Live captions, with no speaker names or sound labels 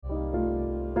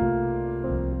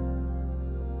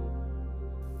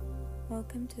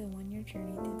Welcome to the one-year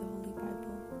journey through the Holy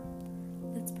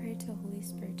Bible. Let's pray to the Holy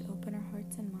Spirit to open our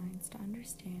hearts and minds to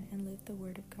understand and live the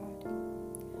Word of God.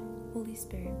 Holy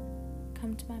Spirit,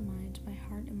 come to my mind, my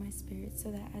heart, and my spirit so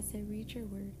that as I read your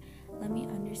Word, let me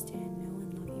understand, know,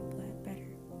 and love you better.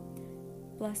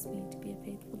 Bless me to be a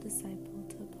faithful disciple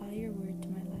to apply your Word to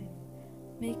my life.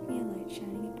 Make me a light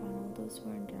shining upon all those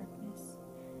who are in darkness.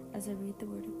 As I read the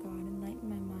Word of God, enlighten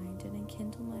my mind and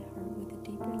enkindle my heart with a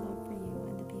deeper love for you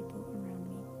and the people around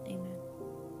me. Amen.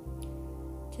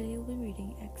 Today we'll be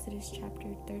reading Exodus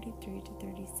chapter 33 to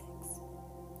 36.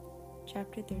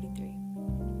 Chapter 33.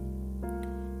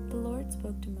 The Lord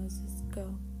spoke to Moses,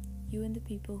 "Go, you and the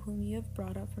people whom you have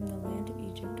brought up from the land of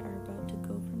Egypt are about to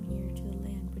go from here to the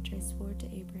land which I swore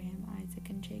to Abraham, Isaac,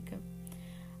 and Jacob.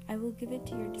 I will give it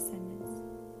to your descendants.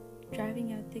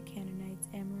 Driving out the Canaanites,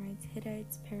 Amorites,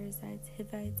 Hittites, Perizzites,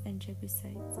 Hivites, and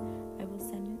Jebusites, I will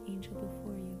send an angel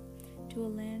before you, to a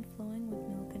land flowing with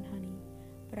milk and honey.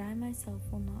 But I myself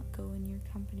will not go in your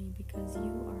company, because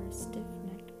you are a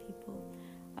stiff-necked people.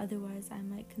 Otherwise I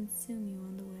might consume you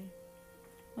on the way."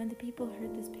 When the people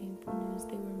heard this painful news,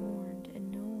 they were mourned,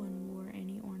 and no one wore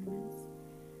any ornaments.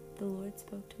 The Lord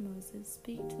spoke to Moses,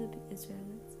 "Speak to the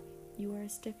Israelites. You are a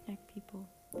stiff-necked people.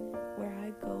 Where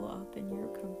I go up in your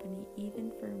company,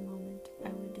 even for a moment,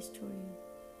 I would destroy you.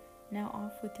 Now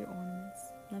off with your ornaments.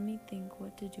 Let me think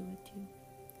what to do with you."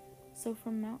 So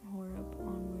from Mount Horeb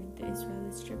onward, the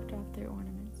Israelites stripped off their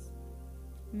ornaments.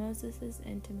 Moses'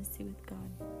 intimacy with God.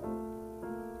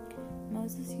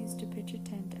 Moses used to pitch a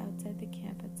tent outside the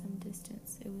camp at some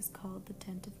distance. It was called the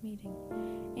Tent of Meeting.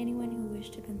 Anyone who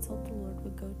wished to consult the Lord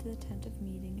would go to the Tent of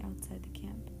Meeting outside the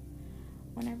camp.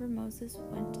 Whenever Moses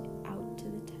went out to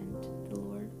the tent,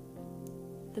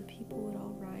 the people would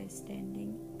all rise,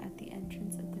 standing at the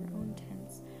entrance of their own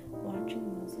tents,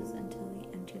 watching Moses until he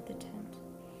entered the tent.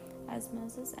 As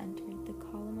Moses entered, the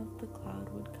column of the cloud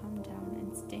would come down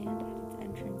and stand at its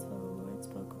entrance while the Lord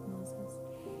spoke with Moses.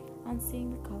 On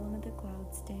seeing the column of the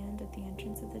cloud stand at the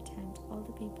entrance of the tent, all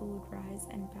the people would rise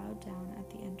and bow down at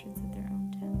the entrance of their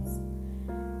own tents.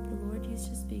 The Lord used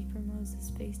to speak for Moses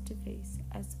face to face,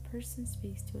 as a person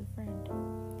speaks to a friend.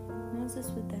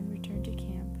 Moses would then return to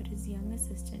camp, but his young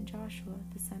assistant Joshua,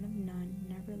 the son of Nun,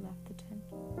 never left the tent.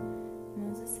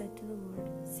 Moses said to the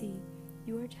Lord, "See,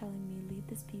 you are telling me, lead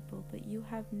this people, but you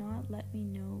have not let me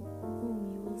know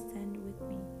whom you will send with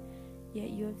me.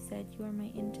 Yet you have said you are my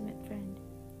intimate friend.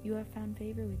 You have found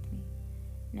favor with me.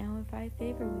 Now if I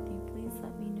favor with you, please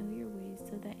let me know your ways,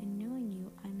 so that in knowing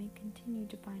you I may continue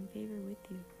to find favor with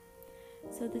you.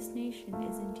 So this nation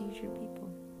is indeed your people."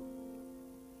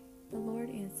 The Lord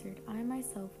answered, "I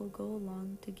myself will go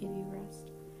along to give you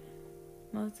rest."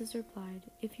 Moses replied,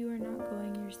 "If you are not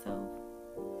going yourself,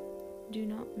 do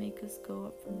not make us go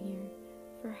up from here.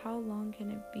 For how long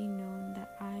can it be known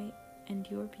that I and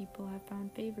your people have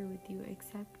found favor with you,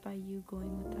 except by you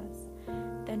going with us?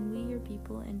 Then we, your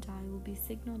people, and I will be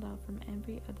signaled out from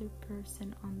every other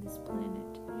person on this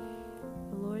planet."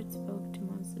 The Lord spoke to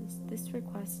Moses, "This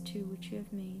request too which you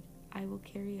have made, I will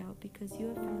carry out, because you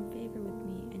have found favor with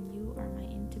me, and you are my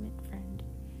intimate friend."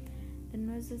 Then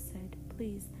Moses said,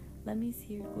 "Please, let me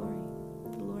see your glory."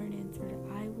 The Lord answered,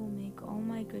 "I will make all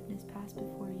my goodness pass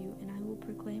before you, and I will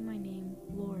proclaim my name,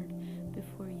 Lord,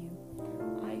 before you.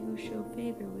 I who show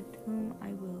favor with whom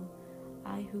I will,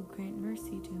 I who grant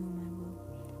mercy to whom I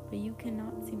will. But you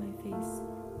cannot see my face,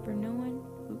 for no one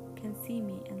who can see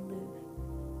me and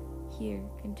live. Here,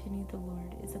 continued the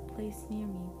Lord, is a place near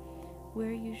me,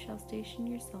 where you shall station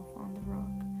yourself on the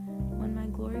rock. When my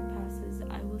glory passes,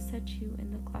 I will set you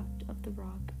in the cleft of the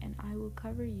rock, and I will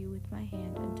cover you with my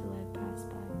hand until I have passed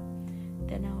by.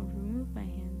 Then I will remove my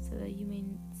hand so that you may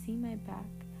see my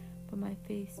back, but my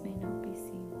face may not be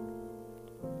seen."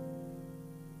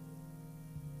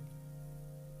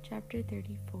 Chapter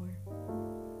 34.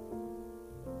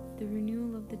 The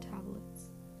renewal of the tablets.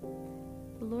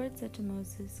 The Lord said to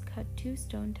Moses, "Cut 2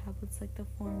 stone tablets like the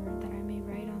former, that I may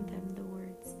write on them the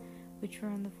words which were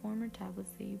on the former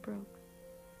tablets that you broke.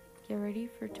 Get ready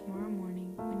for tomorrow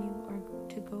morning, when you are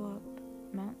to go up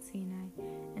Mount Sinai,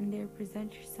 and there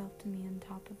present yourself to me on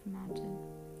top of the mountain.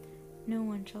 No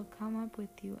one shall come up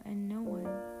with you, and no one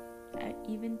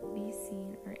even be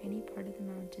seen or any part of the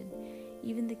mountain.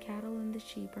 Even the cattle and the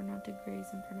sheep are not to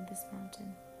graze in front of this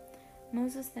mountain."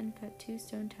 Moses then cut 2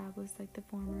 stone tablets like the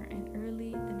former, and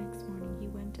early the next morning he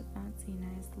went up Mount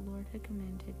Sinai as the Lord had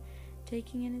commanded,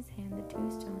 taking in his hand the 2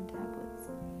 stone tablets.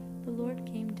 The Lord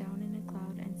came down in a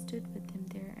cloud and stood with him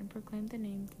there, and proclaimed the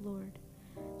name of the Lord.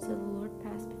 So the Lord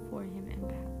passed before him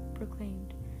and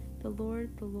proclaimed, the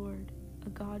Lord, a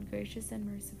God gracious and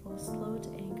merciful, slow to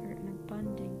anger, and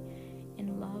abounding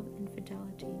in love and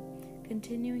fidelity,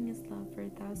 continuing his love for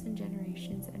 1,000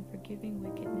 generations and forgiving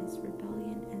wickedness,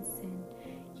 rebellion, and sin,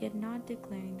 yet not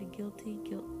declaring the guilty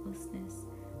guiltlessness,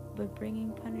 but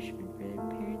bringing punishment for their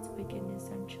parents' wickedness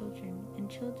on children and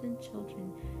children's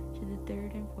children to the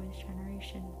third and fourth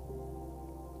generation.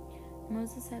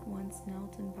 Moses at once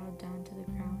knelt and bowed down to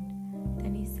the ground.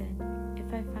 Then he said,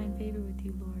 "If I find favor with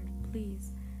you, Lord,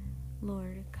 please,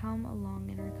 Lord, come along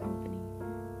in our company.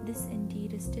 This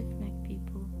indeed a stiff-necked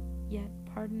people, yet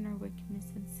pardon our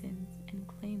wickedness and sins and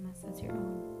claim us as your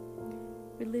own."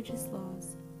 Religious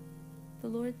laws. The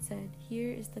Lord said,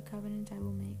 "Here is the covenant I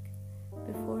will make.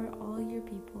 Before all your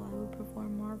people I will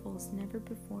perform marvels never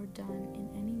before done in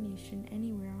any nation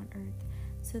anywhere on earth,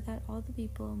 so that all the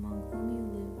people among whom you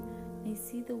live may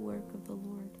see the work of the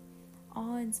Lord.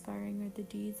 Awe-inspiring are the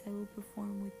deeds I will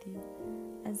perform with you.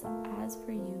 As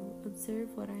for you,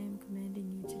 observe what I am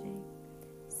commanding you today.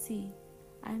 See,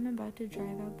 I am about to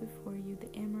drive out before you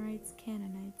the Amorites,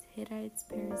 Canaanites, Hittites,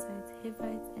 Perizzites,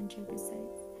 Hivites, and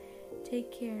Jebusites.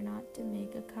 Take care not to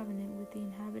make a covenant with the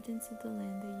inhabitants of the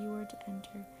land that you are to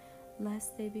enter,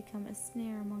 lest they become a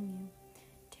snare among you.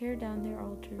 Tear down their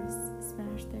altars,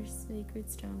 smash their sacred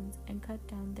stones, and cut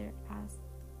down their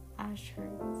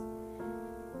Asherites.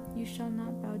 You shall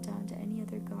not bow down to any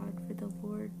other god, for the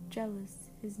Lord,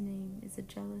 jealous, his name is a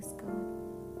jealous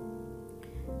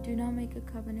God. Do not make a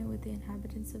covenant with the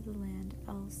inhabitants of the land,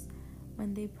 else,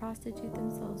 when they prostitute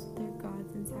themselves with their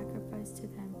gods and sacrifice to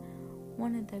them,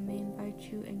 one of them may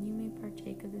invite you, and you may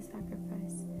partake of the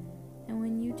sacrifice. And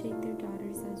when you take their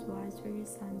daughters as wives for your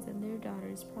sons, and their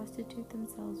daughters prostitute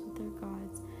themselves with their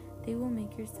gods, they will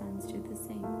make your sons do the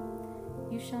same.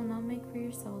 You shall not make for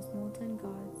yourselves molten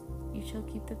gods. You shall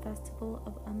keep the festival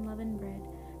of unleavened bread.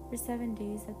 For 7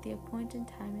 days at the appointed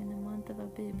time in the month of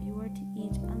Abib you are to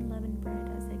eat unleavened bread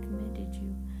as I commanded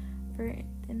you. For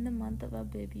in the month of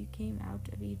Abib you came out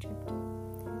of Egypt.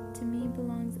 To me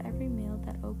belongs every male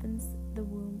that opens the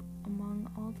womb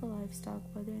among all the livestock,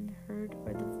 whether in the herd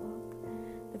or the flock.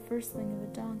 The firstling of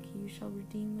a donkey you shall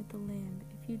redeem with the lamb.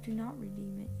 If you do not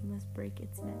redeem it, you must break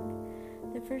its neck.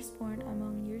 The firstborn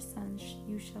among your sons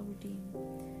you shall redeem.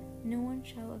 No one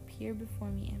shall appear before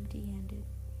me empty-handed.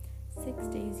 6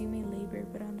 days you may labor,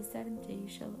 but on the 7th day you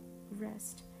shall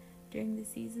rest. During the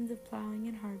seasons of plowing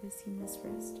and harvest you must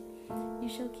rest. You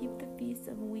shall keep the feast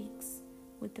of weeks,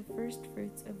 with the first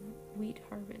fruits of wheat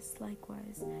harvest,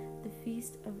 likewise the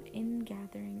feast of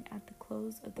ingathering at the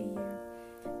close of the year.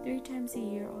 3 times a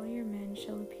year all your men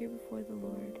shall appear before the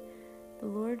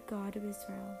Lord God of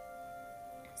Israel.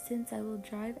 Since I will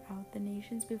drive out the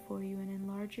nations before you and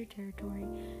enlarge your territory,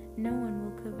 no one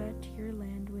will covet your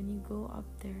land when you go up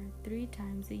there 3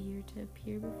 times a year to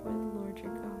appear before the Lord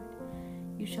your God.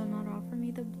 You shall not offer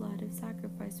me the blood of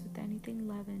sacrifice with anything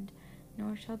leavened,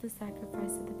 nor shall the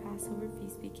sacrifice of the Passover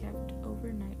feast be kept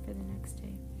overnight for the next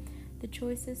day. The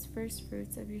choicest first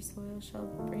fruits of your soil shall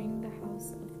bring the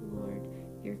house of the Lord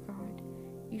your God.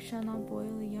 You shall not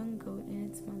boil a young goat in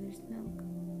its mother's milk.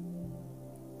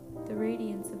 The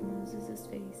radiance of Moses'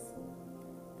 face.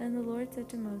 Then the Lord said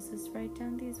to Moses, "Write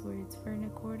down these words, for in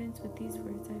accordance with these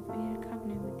words I have made a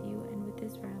covenant with you and with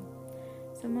Israel."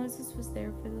 So Moses was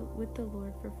there with the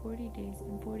Lord for 40 days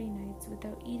and 40 nights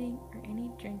without eating or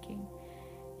any drinking,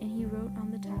 and he wrote on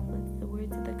the tablets the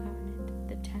words of the covenant,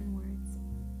 the 10 words.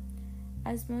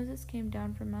 As Moses came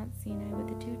down from Mount Sinai with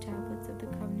the 2 tablets of the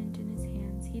covenant in his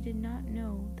hands, he did not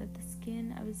know that the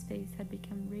skin of his face had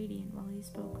become radiant while he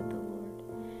spoke with the Lord.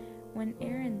 When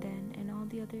Aaron then and all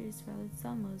the other Israelites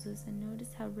saw Moses and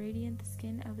noticed how radiant the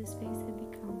skin of his face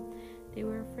had become, they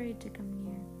were afraid to come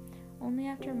near. Only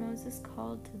after Moses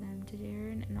called to them did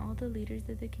Aaron and all the leaders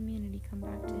of the community come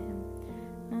back to him.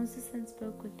 Moses then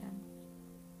spoke with them.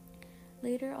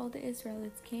 Later all the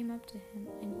Israelites came up to him,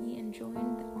 and he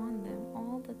enjoined on them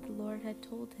all that the Lord had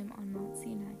told him on Mount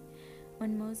Sinai.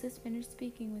 When Moses finished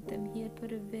speaking with them, he had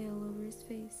put a veil over his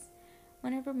face.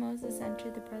 Whenever Moses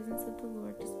entered the presence of the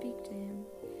Lord to speak to him,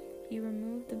 he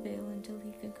removed the veil until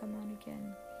he could come out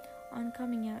again. On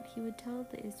coming out, he would tell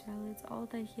the Israelites all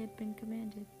that he had been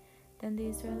commanded. Then the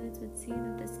Israelites would see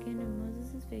that the skin of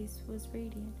Moses' face was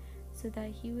radiant, so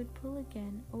that he would pull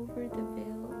again over the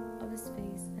veil of his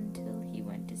face until he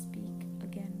went to speak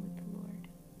again with the Lord.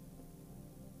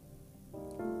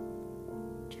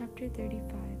 Chapter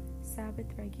 35.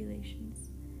 Sabbath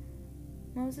Regulations.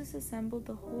 Moses assembled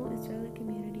the whole Israelite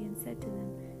community and said to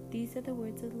them, "These are the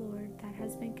words of the Lord that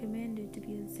has been commanded to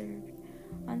be observed.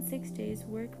 On 6 days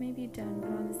work may be done,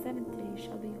 but on the 7th day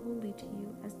shall be holy to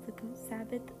you, as the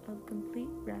Sabbath of complete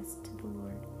rest to the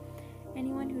Lord.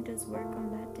 Anyone who does work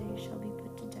on that day shall be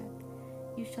put to death.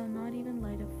 You shall not even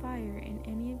light a fire in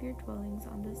any of your dwellings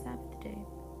on the Sabbath day.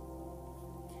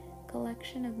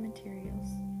 Collection of materials.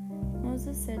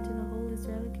 Moses said to the whole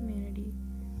Israeli community,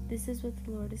 "This is what the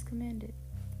Lord has commanded.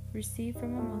 Receive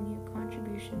from among you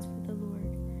contributions for the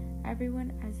Lord.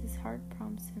 Everyone as his heart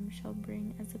prompts him shall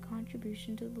bring as a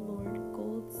contribution to the Lord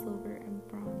gold, silver, and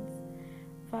bronze,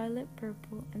 violet,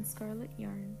 purple, and scarlet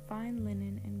yarn, fine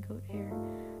linen, and goat hair,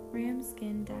 ram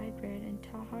skin dyed red, and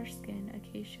tahar skin,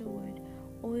 acacia wood,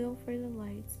 oil for the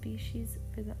light, species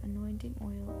for the anointing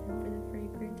oil, and for the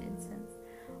fragrant incense,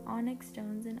 onyx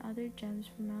stones and other gems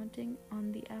for mounting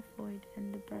on the ephod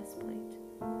and the breastplate."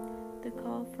 The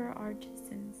call for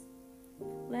artisans.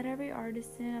 Let every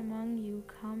artisan among you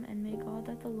come and make all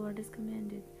that the Lord has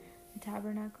commanded: the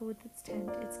tabernacle with its tent,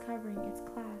 its covering, its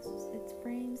clasps, its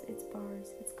frames, its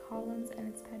bars, its columns, and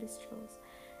its pedestals,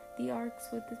 the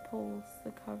arks with the poles,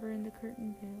 the cover and the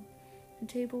curtain veil, the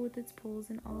table with its poles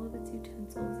and all of its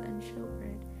utensils and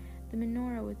showbread, the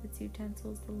menorah with its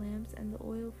utensils, the lamps and the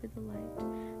oil for the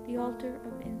light, the altar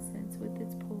of incense with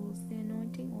its poles, the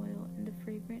anointing oil and the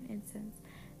fragrant incense,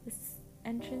 the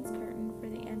entrance curtain for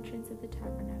the entrance of the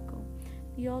tabernacle,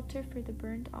 the altar for the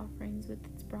burnt offerings with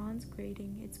its bronze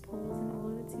grating, its poles and all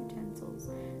of its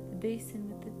utensils, the basin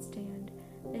with its stand,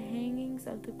 the hangings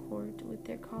of the court with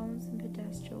their columns and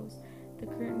pedestals, the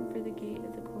curtain for the gate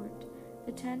of the court,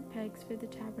 the tent pegs for the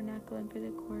tabernacle and for the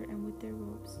court and with their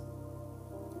ropes,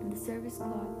 and the service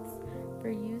cloths for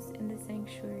use in the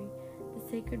sanctuary, the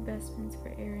sacred vestments for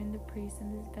Aaron the priest,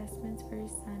 and the vestments for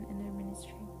his son in their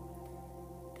ministry.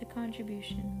 The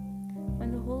contribution.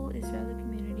 When the whole Israeli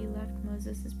community left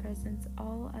Moses' presence,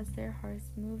 all as their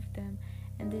hearts moved them,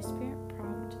 and their spirit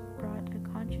prompt brought a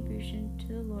contribution to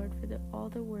the Lord for all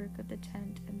the work of the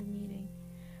tent and the meeting,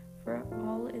 for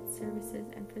all its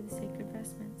services, and for the sacred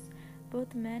vestments.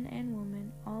 Both men and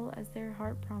women, all as their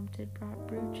heart prompted, brought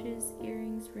brooches,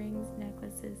 earrings, rings,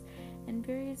 necklaces, and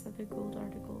various other gold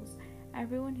articles.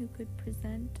 Everyone who could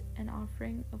present an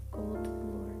offering of gold to the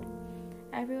Lord.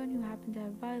 Everyone who happened to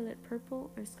have violet,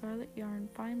 purple, or scarlet yarn,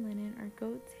 fine linen, or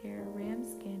goat's hair, ram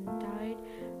skin, dyed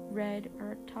red,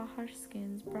 or tahar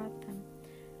skins brought them.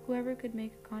 Whoever could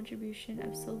make a contribution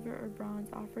of silver or bronze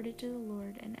offered it to the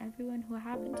Lord, and everyone who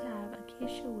happened to have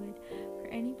acacia wood or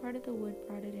any part of the wood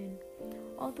brought it in.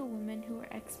 All the women who were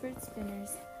expert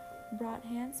spinners brought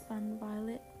hand-spun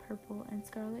violet, purple, and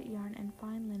scarlet yarn and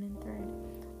fine linen thread.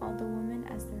 All the women,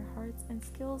 as their hearts and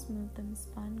skills moved them,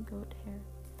 spun goat hair.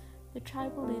 The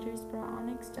tribal leaders brought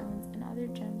onyx stones and other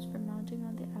gems for mounting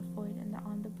on the ephod and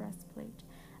on the breastplate,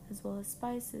 as well as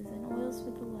spices and oils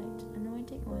for the light,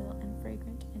 anointing oil, and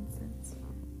fragrant incense.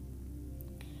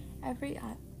 Every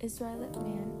Israelite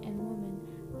man and woman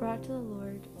brought to the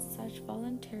Lord such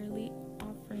voluntarily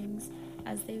offerings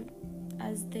as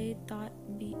they thought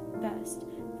be best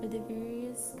for the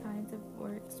various kinds of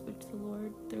works which the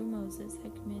Lord, through Moses,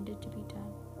 had commanded to be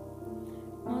done.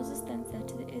 Moses then said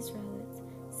to the Israelites,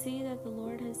 "See that the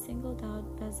Lord has singled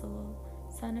out Bezalel,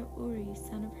 son of Uri,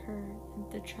 son of Hur,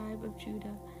 and the tribe of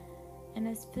Judah, and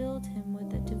has filled him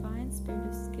with a divine spirit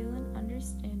of skill and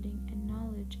understanding and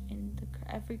knowledge in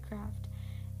every craft,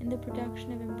 in the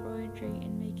production of embroidery,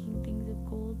 in making things of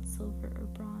gold, silver, or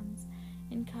bronze,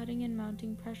 in cutting and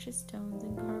mounting precious stones,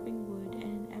 and carving wood,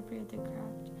 and in every other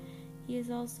craft. He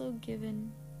has also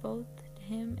given both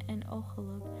him and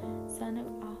Oholab, son of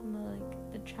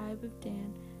Ahimelech, the tribe of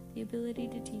Dan, the ability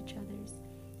to teach others.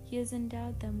 He has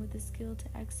endowed them with the skill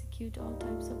to execute all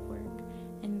types of work,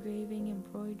 engraving,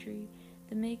 embroidery,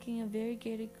 the making of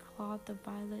variegated cloth of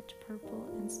violet, purple,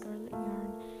 and scarlet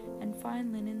yarn, and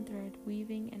fine linen thread,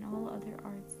 weaving, and all other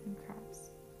arts and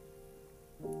crafts."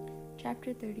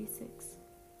 Chapter 36.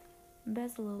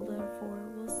 Bezalel,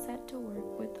 therefore, will set to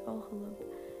work with Oholab,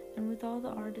 and with all the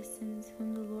artisans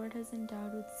whom the Lord has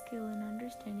endowed with skill and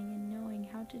understanding in knowing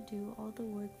how to do all the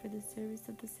work for the service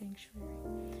of the sanctuary,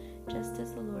 just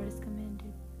as the Lord has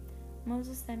commanded.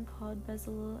 Moses then called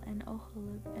Bezalel and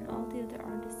Oholab and all the other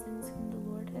artisans whom the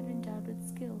Lord had endowed with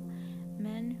skill,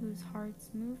 men whose hearts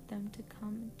moved them to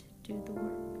come to do the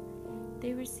work.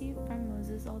 They received from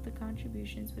Moses all the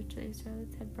contributions which the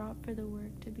Israelites had brought for the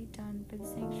work to be done for the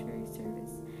sanctuary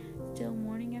service. Still,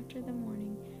 morning after the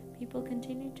morning, people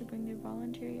continued to bring their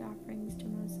voluntary offerings to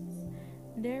Moses.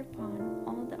 Thereupon,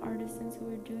 all the artisans who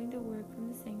were doing the work from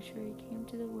the sanctuary came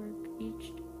from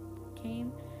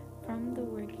the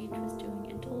work each was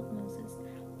doing, and told Moses,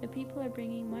 "The people are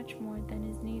bringing much more than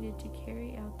is needed to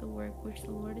carry out the work which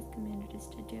the Lord has commanded us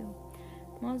to do."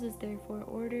 Moses therefore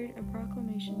ordered a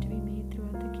proclamation to be made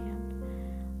throughout the camp.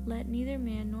 "Let neither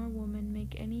man nor woman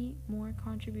make any more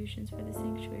contributions for the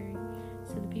sanctuary."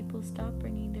 So the people stopped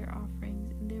bringing their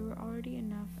offerings, and there were already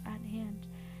enough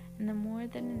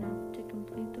than enough to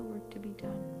complete the work to be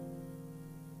done.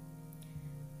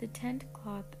 The tent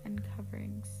cloth and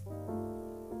coverings.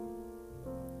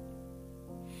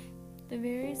 The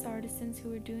various artisans who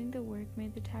were doing the work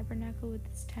made the tabernacle with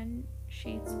its 10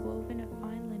 sheets woven of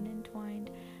fine linen twined,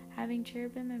 having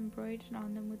cherubim embroidered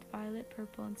on them with violet,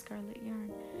 purple, and scarlet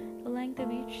yarn. The length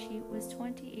of each sheet was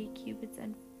 28 cubits,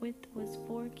 and width was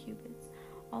 4 cubits.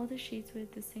 All the sheets were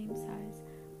the same size.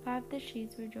 5 of the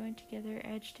sheets were joined together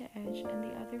edge to edge, and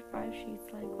the other 5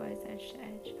 sheets likewise edge to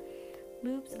edge.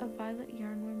 Loops of violet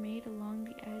yarn were made along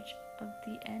the edge of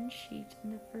the end sheet in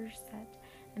the first set,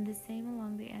 and the same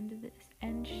along the end of the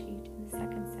end sheet in the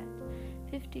second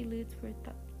set. 50 loops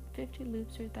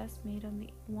were thus made on the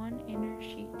one inner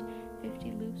sheet.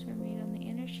 50 loops were made on the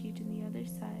inner sheet in the other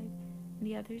side, in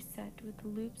the other set, with the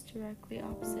loops directly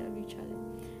opposite of each other.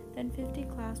 Then 50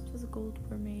 clasps of gold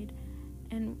were made,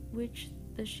 in which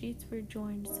the sheets were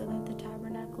joined, so that the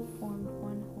tabernacle formed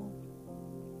one whole.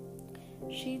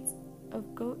 Sheets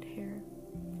of goat hair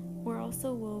were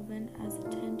also woven as a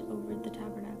tent over the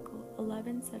tabernacle.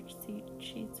 11 such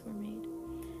sheets were made.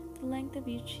 The length of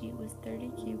each sheet was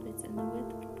 30 cubits, and the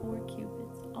width 4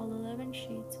 cubits. All 11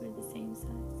 sheets were the same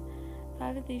size.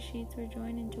 5 of these sheets were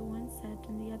joined into one set,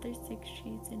 and the other 6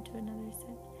 sheets into another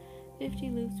set. 50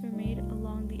 loops were made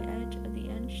along the edge of the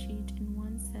end sheet in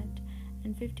one set,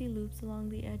 and 50 loops along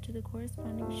the edge of the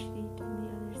corresponding sheet in the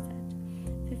other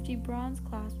set. 50 bronze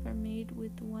clasps were made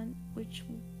with one which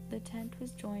the tent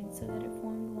was joined, so that it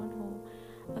formed one whole.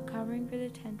 A covering for the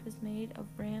tent was made of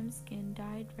ram skin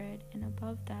dyed red, and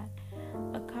above that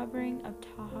a covering of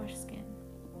tahash skin.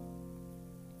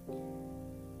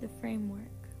 The framework.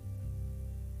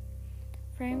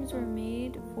 Frames were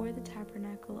made for the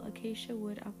tabernacle, acacia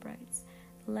wood uprights.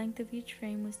 The length of each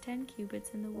frame was 10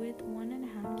 cubits, and the width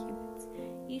 1.5 cubits.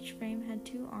 Each frame had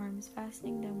 2 arms,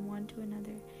 fastening them one to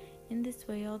another. In this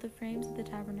way all the frames of the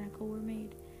tabernacle were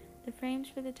made. The frames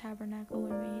for the tabernacle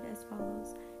were made as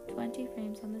follows: 20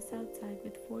 frames on the south side,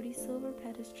 with 40 silver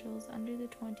pedestals under the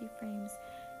 20 frames,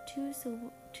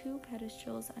 2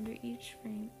 pedestals under each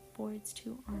frame for its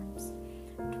 2 arms.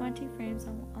 20 frames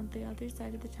on the other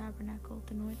side of the tabernacle,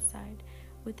 the north side,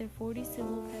 with their 40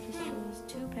 silver pedestals,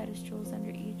 2 pedestals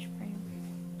under each frame.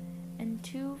 And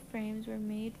 2 frames were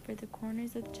made for the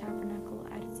corners of the tabernacle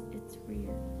at its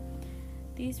rear.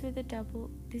 These were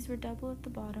double at the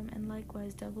bottom, and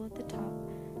likewise double at the top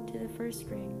to the first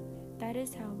frame. That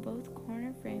is how both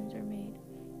corner frames were made.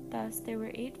 Thus there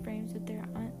were 8 frames with their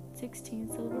 16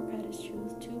 silver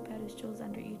pedestals, 2 pedestals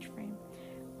under each frame.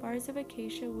 Bars of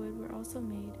acacia wood were also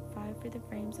made, 5 for the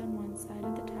frames on one side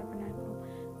of the tabernacle,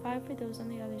 5 for those on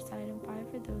the other side, and 5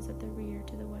 for those at the rear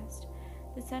to the west.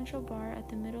 The central bar at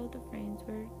the middle of the frames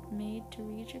were made to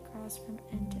reach across from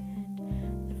end to end.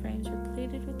 The frames were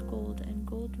plated with gold, and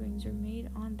gold rings were made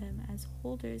on them as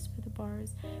holders for the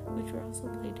bars, which were also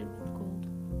plated with gold.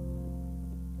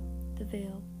 The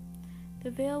veil.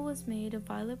 The veil was made of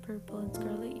violet, purple, and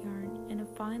scarlet yarn, and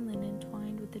of fine linen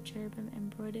twined with the cherubim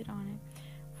embroidered on it.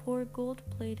 4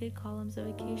 gold-plated columns of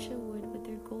acacia wood with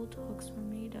their gold hooks were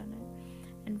made on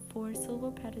it, and 4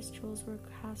 silver pedestals were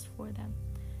cast for them.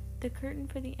 The curtain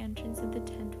for the entrance of the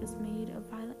tent was made of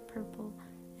violet, purple,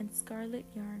 and scarlet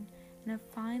yarn, and of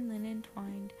fine linen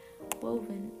twined,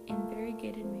 woven in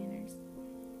variegated manners.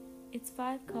 Its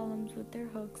 5 columns with their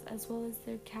hooks, as well as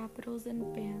their capitals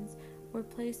and bands, were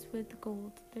placed with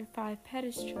gold. Their 5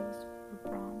 pedestals were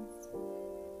bronze.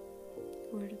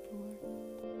 Word of the Lord.